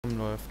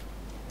läuft.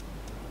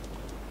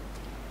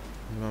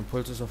 Und mein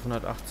Puls ist auf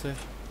 180.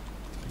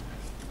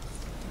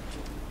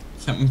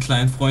 Ich habe einen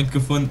kleinen Freund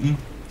gefunden.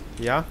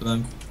 Ja?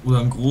 Oder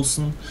einen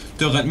großen.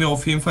 Der rennt mir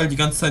auf jeden Fall die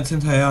ganze Zeit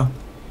hinterher.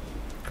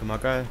 Immer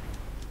geil.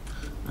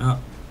 Ja.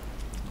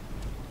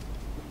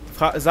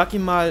 Sag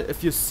ihm mal,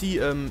 if you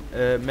see a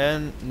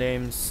man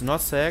named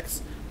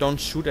Snossax, don't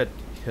shoot at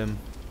him.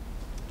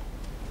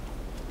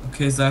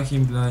 Okay, sag ich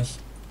ihm gleich.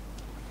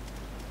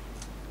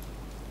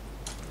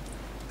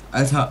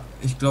 Alter,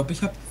 ich glaube,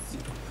 ich habe...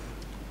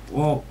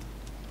 Wow.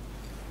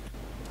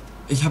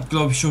 Ich habe,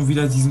 glaube ich, schon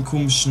wieder diesen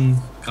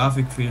komischen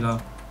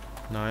Grafikfehler.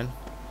 Nein,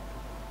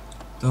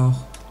 Doch.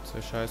 das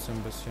wäre scheiße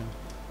ein bisschen.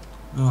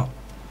 Ja.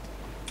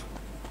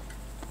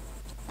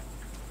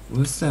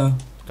 Wo ist der?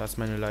 Da ist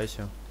meine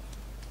Leiche.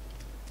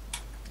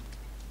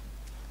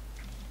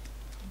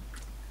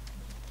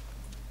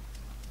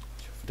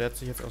 Ich hoffe, der hat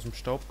sich jetzt aus dem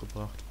Staub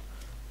gebracht.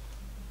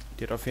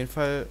 Die hat auf jeden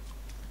Fall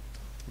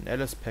ein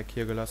Alice-Pack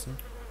hier gelassen.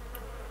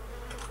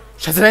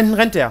 Scheiße, da hinten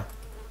rennt der!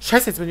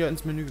 Scheiße, jetzt bin ich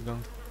ins Menü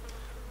gegangen.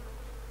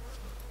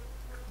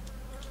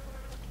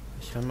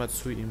 Ich renn mal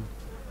zu ihm.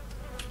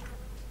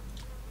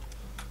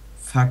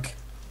 Fuck.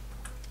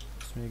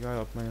 Ist mir egal,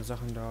 ob meine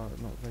Sachen da,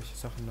 welche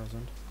Sachen da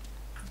sind.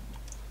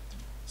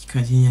 Ich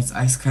könnte ihn jetzt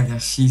eiskalt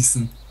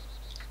erschießen.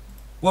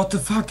 What the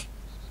fuck?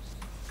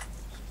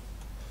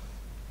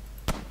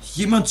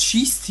 Jemand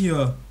schießt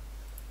hier.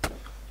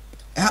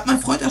 Er hat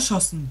meinen Freund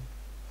erschossen.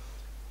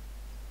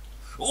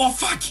 Oh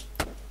fuck.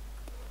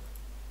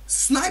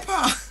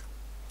 Sniper.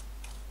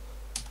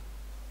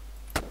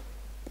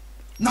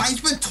 Nein,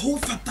 ich bin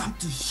tot,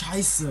 verdammte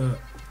Scheiße.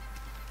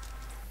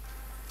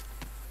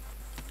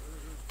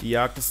 Die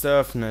Jagd ist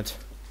eröffnet.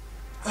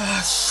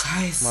 Ah,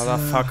 scheiße.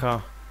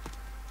 Motherfucker.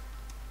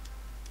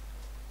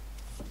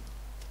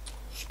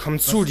 Ich komm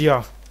zu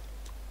dir.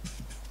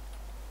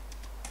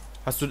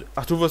 Hast du...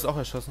 Ach, du wirst auch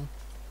erschossen?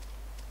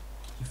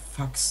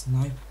 Fuck,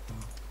 Sniper.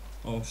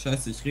 Oh,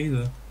 scheiße, ich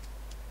rede.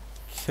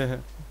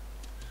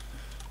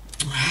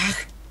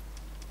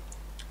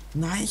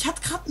 Nein, ich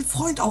hatte gerade einen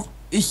Freund auf.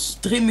 Ich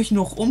drehe mich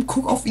noch um,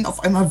 guck auf ihn,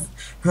 auf einmal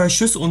höre ich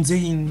Schüsse und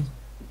sehe ihn,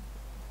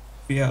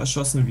 wie er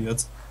erschossen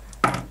wird.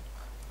 Alter.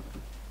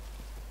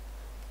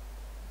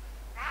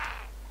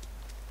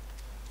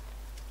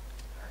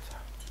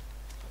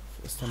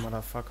 Wo ist der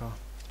Motherfucker?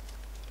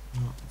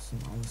 Ja, das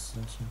sind alles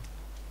solche.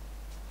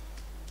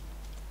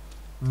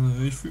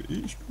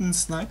 Ich bin ein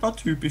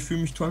Sniper-Typ. Ich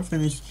fühle mich toll,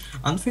 wenn ich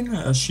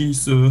Anfänger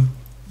erschieße.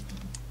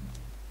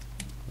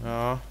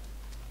 Ja.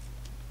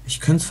 Ich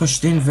könnte es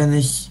verstehen, wenn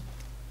ich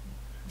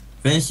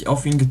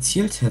auf ihn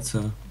gezielt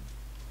hätte.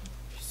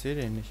 Ich sehe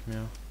den nicht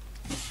mehr.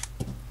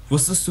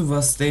 Wusstest du,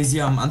 was DayZ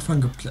am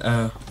Anfang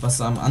was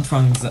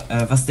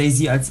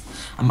DayZ als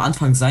am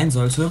Anfang sein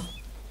sollte?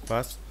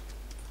 Was?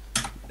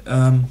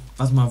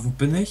 Warte mal, wo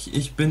bin ich?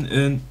 Ich bin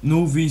in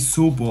Novi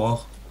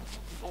Sobor.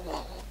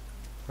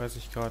 Weiß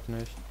ich gerade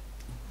nicht.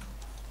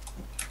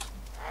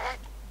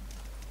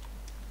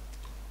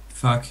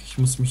 Fuck, ich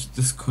muss mich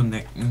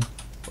disconnecten.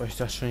 Oh, ich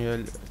dachte schon, hier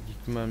liegt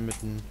jemand mit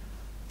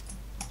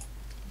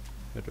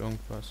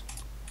irgendwas.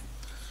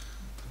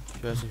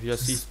 Ich weiß nicht, wie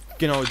das hieß.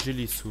 Genau,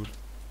 Jilly Suit.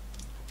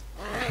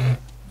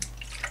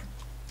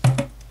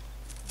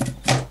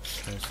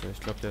 Scheiße, ich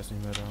glaube, der ist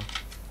nicht mehr da.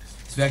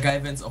 Es wäre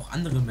geil, wenn es auch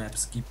andere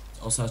Maps gibt,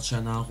 außer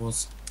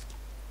Chernarus.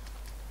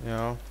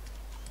 Ja.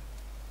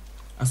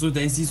 Achso,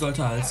 DayZ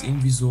sollte als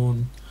irgendwie so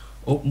ein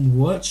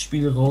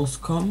Open-World-Spiel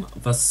rauskommen,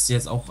 was es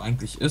jetzt auch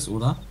eigentlich ist,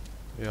 oder?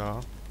 Ja.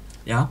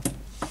 Ja.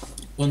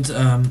 Und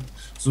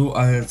so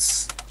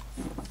als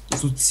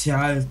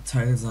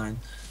Sozialteil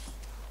sein.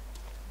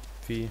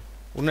 Wie?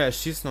 Ohne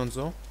Erschießen und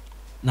so?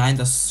 Nein,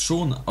 das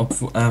schon,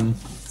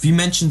 wie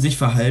Menschen sich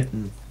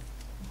verhalten.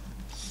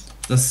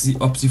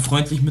 Ob sie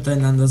freundlich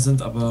miteinander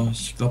sind, aber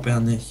ich glaube ja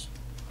nicht.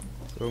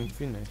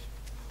 Irgendwie nicht.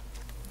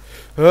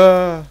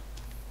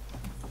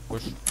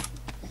 Wusch.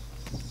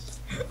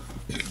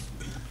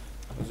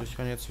 Also ich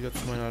kann jetzt wieder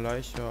zu meiner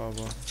Leiche,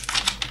 aber...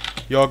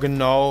 Ja,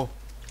 genau.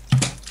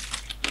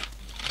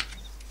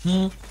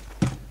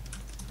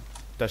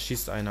 Da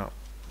schießt einer.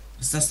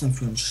 Was ist das denn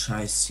für ein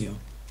Scheiß hier?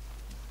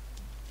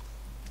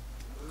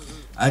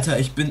 Alter,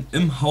 ich bin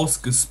im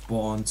Haus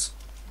gespawnt.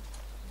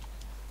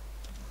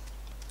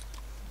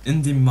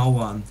 In den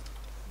Mauern.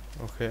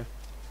 Okay.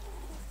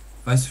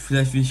 Weißt du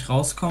vielleicht, wie ich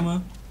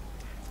rauskomme?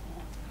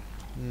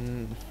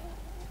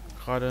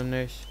 Gerade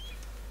nicht.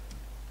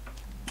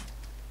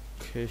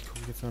 Okay, ich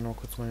gucke jetzt noch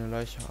kurz meine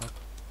Leiche ab.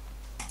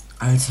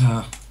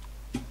 Alter.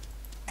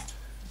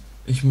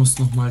 Ich muss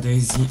noch mal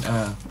DayZ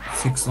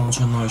Fix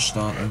Launcher neu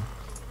starten.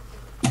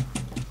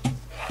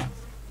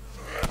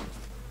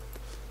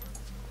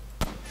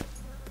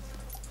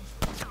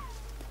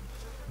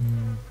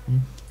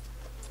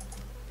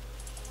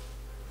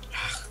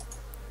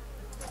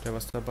 Ist da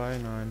was dabei?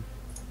 Nein.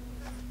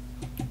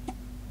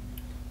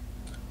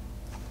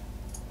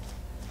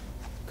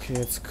 Okay,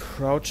 jetzt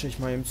crouche ich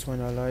mal eben zu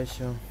meiner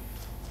Leiche.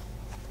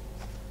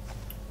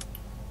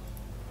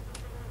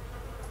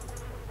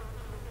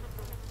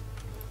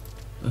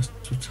 Das ist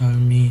total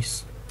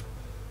mies.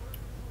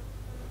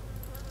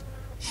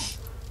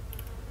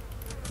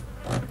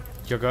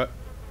 Jogger,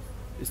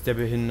 ist der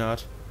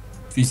behindert?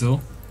 Wieso?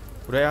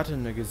 Oder er hatte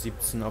eine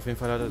G17. Auf jeden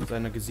Fall hat er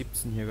seine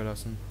G17 hier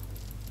gelassen.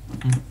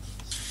 Hm.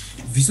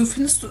 Wieso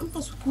findest du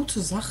immer so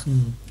gute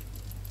Sachen?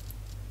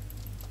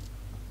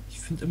 Ich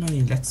finde immer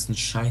den letzten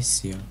Scheiß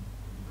hier.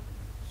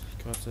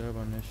 Ich gerade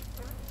selber nicht.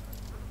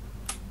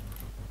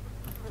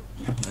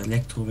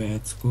 Elektro wäre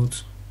jetzt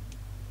gut.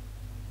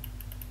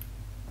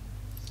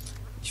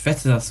 Ich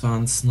wette, das war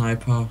ein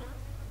Sniper.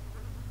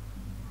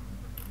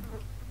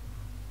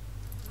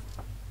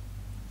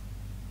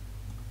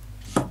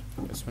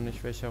 Ich weiß zwar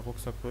nicht, welcher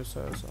Rucksack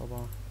größer ist,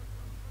 aber...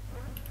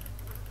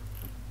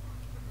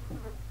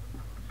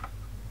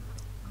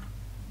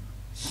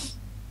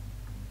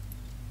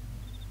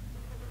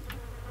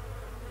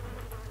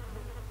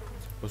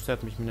 Ich wusste, er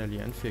hat mich mit einer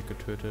Lienfähig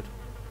getötet.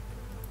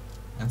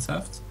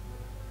 Ernsthaft?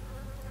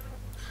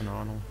 Keine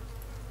Ahnung.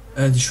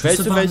 Die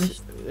Schüsse waren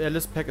nicht...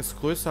 Alice Pack ist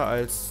größer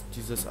als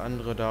dieses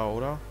andere da,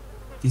 oder?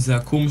 Dieser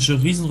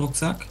komische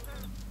Riesenrucksack?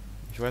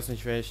 Ich weiß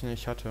nicht, welchen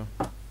ich hatte.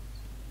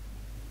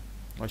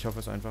 Aber ich hoffe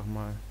es einfach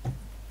mal.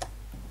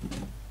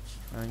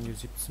 Ein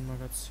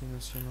G17-Magazin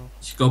ist hier noch.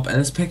 Ich glaube,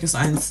 Alice Pack ist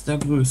eins der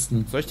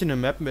größten. Soll ich dir eine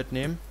Map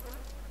mitnehmen?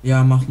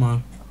 Ja, mach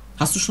mal.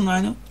 Hast du schon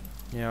eine?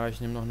 Ja,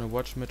 ich nehme noch eine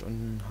Watch mit und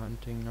ein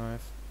Hunting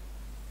Knife.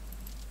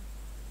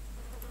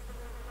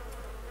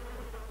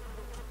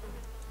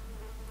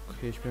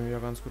 Okay, ich bin wieder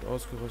ganz gut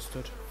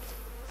ausgerüstet.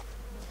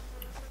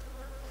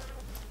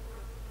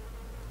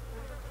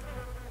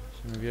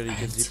 Ich nehme wieder die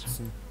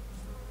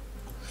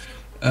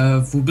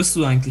G17. Wo bist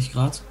du eigentlich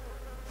gerade?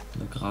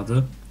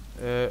 Gerade?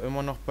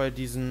 Immer noch bei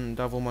diesen,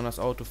 da wo man das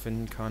Auto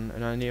finden kann,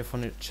 in der Nähe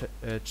von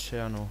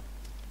Tscherno.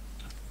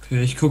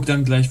 Okay, ich guck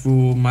dann gleich,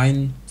 wo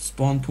mein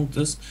Spawnpunkt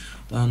ist.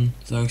 Dann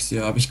sag ich's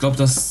dir. Aber ich glaube,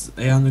 das ist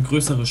eher eine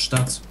größere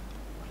Stadt.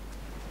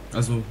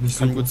 Also nicht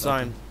so Kann gut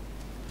sein.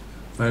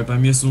 Weil bei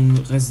mir ist so ein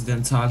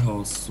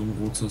Residentalhaus, so ein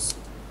rotes.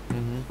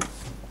 Mhm.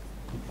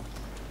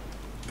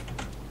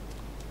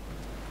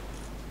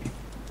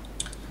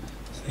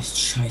 Das ist echt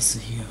scheiße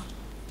hier.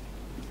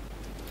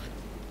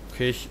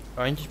 Okay,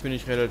 eigentlich bin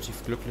ich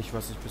relativ glücklich,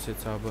 was ich bis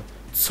jetzt habe.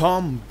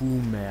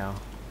 Zomboomer.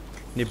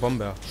 Ne,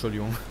 Bomber,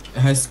 Entschuldigung.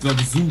 Er heißt, glaube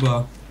ich,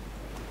 Zumba.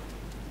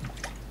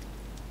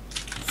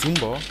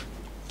 Zumba?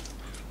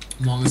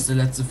 Morgen ist der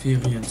letzte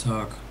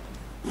Ferientag.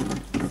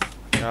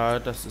 Ja,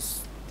 das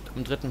ist...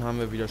 Am 3. haben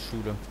wir wieder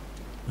Schule.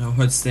 Ja,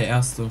 heute ist der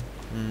erste.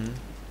 Mhm.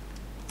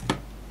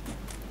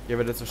 Ihr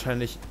werdet es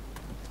wahrscheinlich...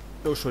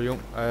 Oh, Entschuldigung,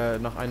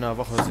 nach einer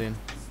Woche sehen.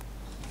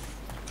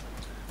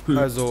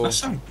 Also...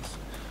 Wahrscheinlich.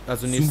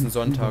 Also nächsten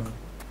Sonntag.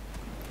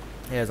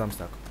 Ja,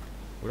 Samstag.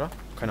 Oder?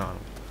 Keine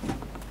Ahnung.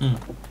 Hm.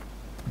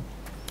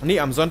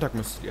 Nee, am Sonntag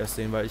müsstet ihr erst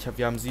sehen, weil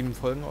wir haben 7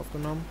 Folgen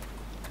aufgenommen.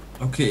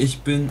 Okay,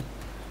 ich bin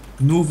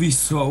Novi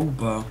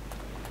sober.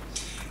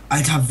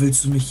 Alter,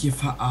 willst du mich hier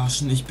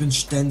verarschen? Ich bin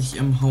ständig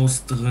im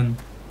Haus drin.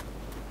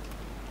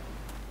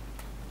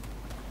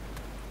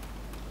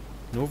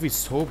 Novi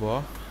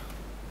sober?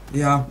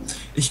 Ja,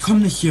 ich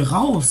komme nicht hier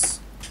raus.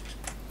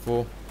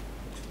 Wo?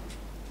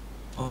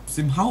 Aus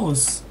dem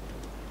Haus.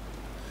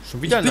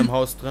 Schon wieder in einem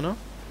Haus drinne?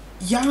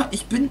 Ja,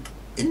 ich bin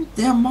in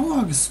der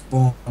Mauer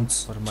gespawnt.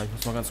 Warte mal, ich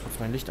muss mal ganz kurz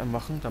mein Licht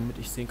anmachen, damit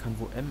ich sehen kann,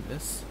 wo M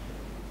ist.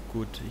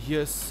 Gut,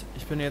 hier ist...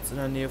 Ich bin jetzt in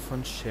der Nähe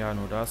von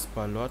Tscherno. Da ist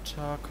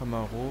Balotta,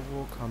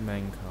 Kamarovo,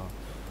 Kamenka.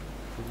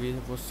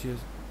 Wo ist hier...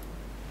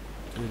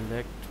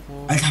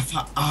 Elektro... Alter,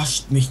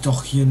 verarscht mich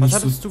doch hier Was nicht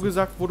hattest so. du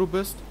gesagt, wo du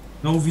bist?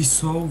 Novi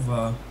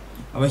sober.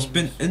 Aber ich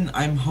bin in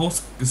einem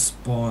Haus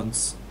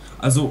gespawnt.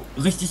 Also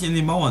richtig in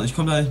den Mauern. Ich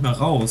komme da nicht mehr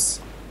raus.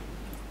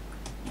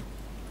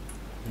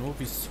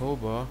 Novi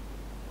sober?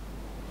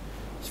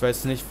 Ich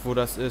weiß nicht, wo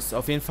das ist.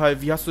 Auf jeden Fall,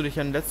 wie hast du dich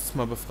denn letztes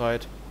Mal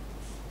befreit?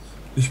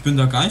 Ich bin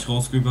da gar nicht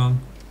rausgegangen.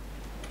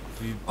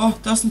 Wie? Oh,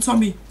 da ist ein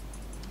Zombie.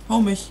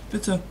 Hau mich,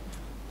 bitte.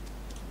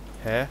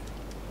 Hä?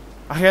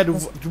 Ach ja,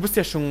 du bist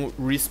ja schon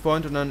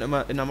respawned und dann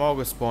immer in der Mauer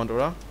gespawnt,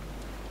 oder?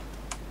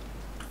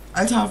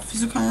 Alter,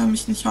 wieso kann er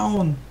mich nicht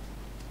hauen?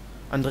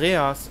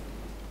 Andreas.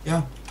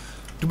 Ja.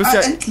 Du bist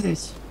ja...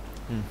 Endlich.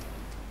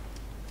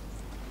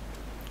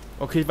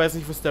 Okay, ich weiß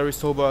nicht, wo Starry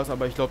sober ist,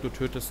 aber ich glaube, du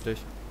tötest dich.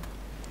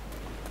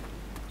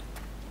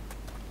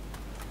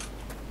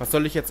 Was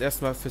soll ich jetzt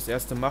erstmal fürs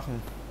Erste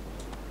machen?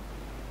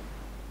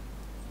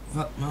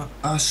 Warte mal.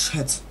 Ah,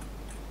 shit.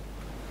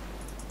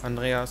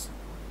 Andreas.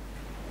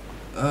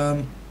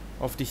 Ähm,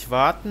 Auf dich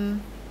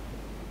warten?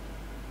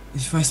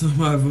 ich weiß noch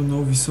mal, wo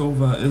Novi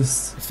sober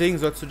ist. Deswegen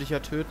sollst du dich ja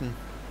töten.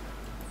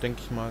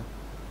 Denke ich mal.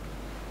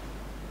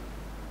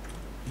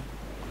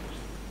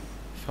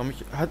 Ich frage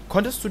mich...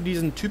 Konntest du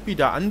diesen Typi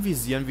da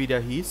anvisieren, wie der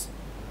hieß?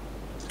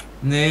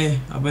 Nee,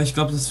 aber ich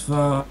glaube, das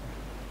war...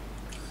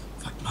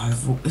 Warte mal,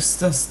 wo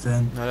ist das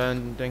denn? Na,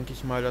 dann denke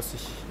ich mal, dass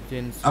ich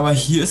den... Aber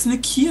hier ist eine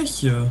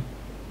Kirche.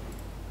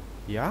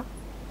 Ja?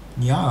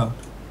 Ja.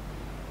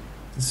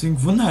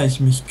 Deswegen wundere ich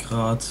mich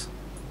gerade.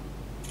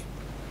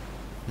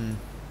 Hm.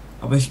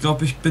 Aber ich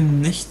glaube, ich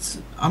bin nicht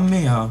am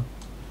Meer.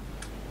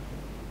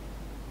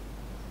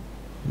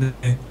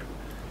 Nee,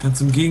 ganz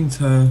im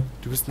Gegenteil.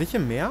 Du bist nicht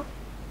im Meer?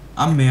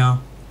 Am Meer.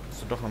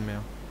 Bist du doch am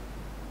Meer?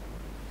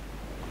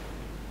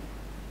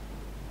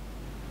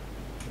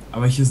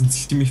 Aber hier sind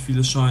ziemlich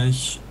viele Scheunen.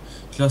 Ich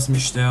lasse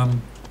mich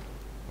sterben.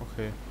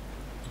 Okay.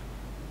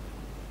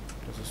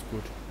 Das ist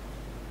gut.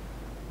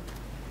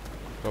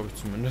 Glaube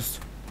ich zumindest.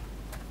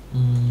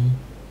 Mhm.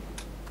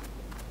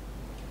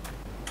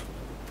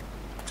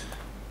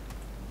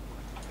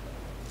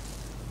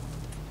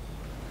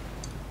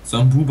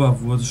 Sambuba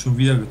wurde schon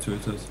wieder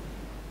getötet.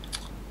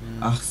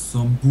 Ach,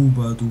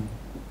 Sambuba, du.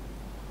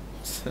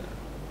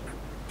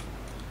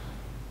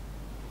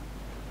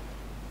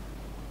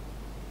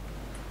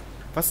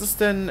 Was ist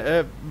denn,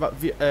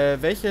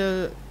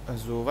 welche,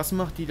 also was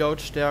macht die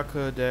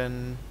Lautstärke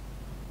denn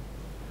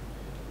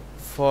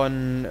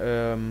von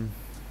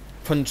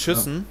Ja.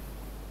 Schüssen?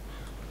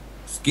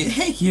 Es geht,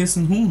 hey, hier ist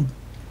ein Huhn.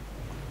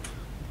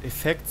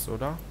 Effekts,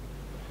 oder?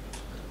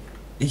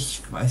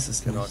 Ich weiß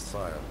es nicht.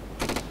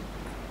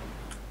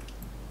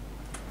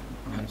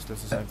 Mensch,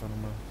 das ist einfach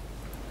nochmal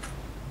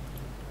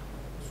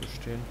so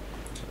stehen.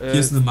 Hier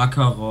ist eine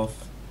Makarov.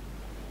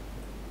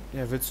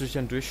 Ja, willst du dich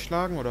dann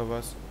durchschlagen oder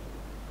was?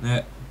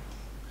 Ne,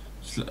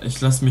 ich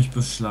lasse mich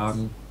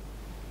beschlagen.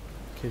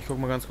 Okay, ich guck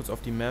mal ganz kurz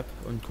auf die Map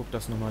und guck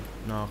das nochmal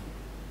nach.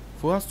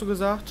 Wo hast du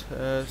gesagt?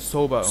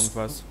 Sober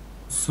irgendwas.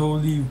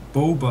 Soli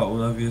Boba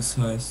oder wie es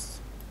heißt.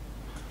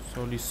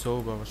 Solely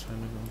Sober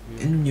wahrscheinlich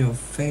irgendwie. In your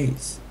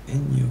face.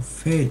 In your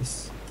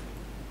face.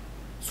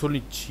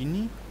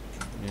 Solicini?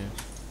 Nee.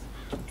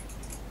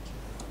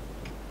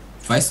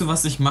 Weißt du,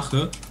 was ich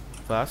mache?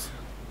 Was?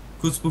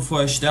 Kurz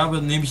bevor ich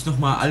sterbe, nehme ich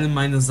nochmal alle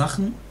meine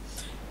Sachen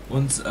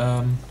und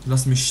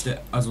lass mich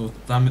sterben. Also,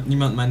 damit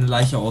niemand meine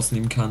Leiche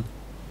ausnehmen kann.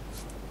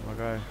 War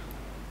geil.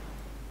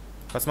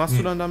 Was machst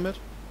du dann damit?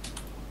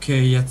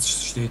 Okay,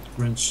 jetzt steht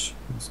Grinch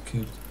was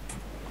killed.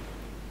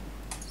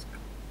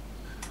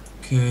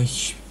 Okay,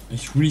 ich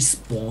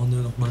respawne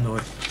nochmal neu.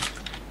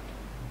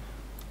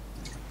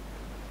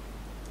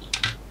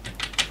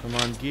 Wenn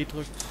man G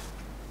drückt,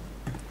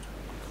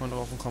 kann man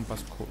drauf den Kompass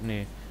gucken.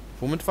 Nee.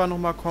 Womit war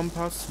nochmal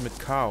Kompass? Mit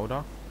K,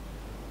 oder?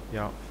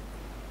 Ja.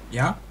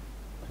 Ja?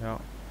 Ja.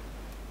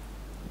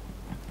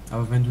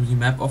 Aber wenn du die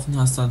Map offen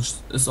hast, dann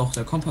ist auch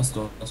der Kompass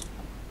dort.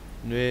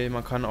 Nee,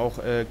 man kann auch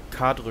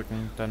K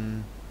drücken.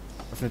 Dann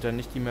öffnet er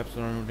nicht die Map,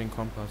 sondern nur den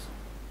Kompass.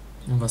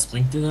 Und was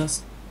bringt dir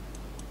das?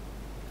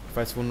 Ich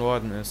weiß, wo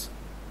Norden ist.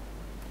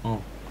 Oh.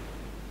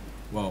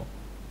 Wow.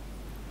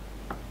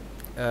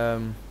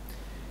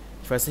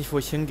 Ich weiß nicht, wo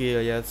ich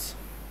hingehe jetzt.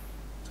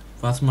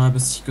 Warte mal,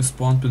 bis ich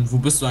gespawnt bin. Wo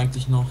bist du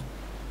eigentlich noch?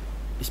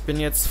 Ich bin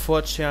jetzt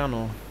vor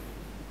Tscherno.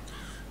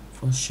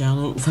 Vor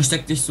Tscherno.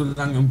 Versteck dich so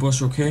lange im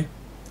Busch, okay?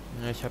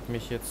 Ja, ich habe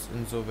mich jetzt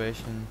in so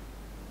welchen...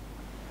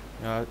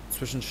 Ja,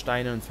 zwischen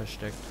Steinen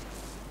versteckt.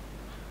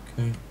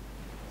 Okay.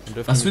 Dann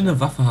dürfen Was für wir- eine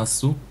Waffe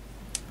hast du?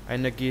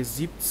 Eine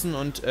G17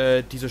 und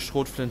diese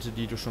Schrotflinte,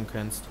 die du schon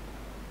kennst.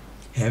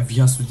 Hä,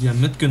 wie hast du die dann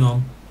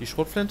mitgenommen? Die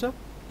Schrotflinte?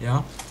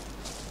 Ja?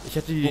 Ich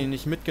hätte die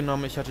nicht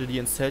mitgenommen, ich hatte die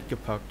ins Zelt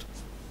gepackt.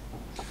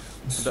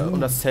 So.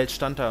 Und das Zelt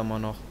stand da immer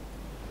noch.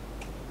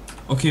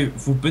 Okay,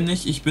 wo bin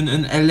ich? Ich bin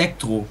in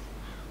Elektro.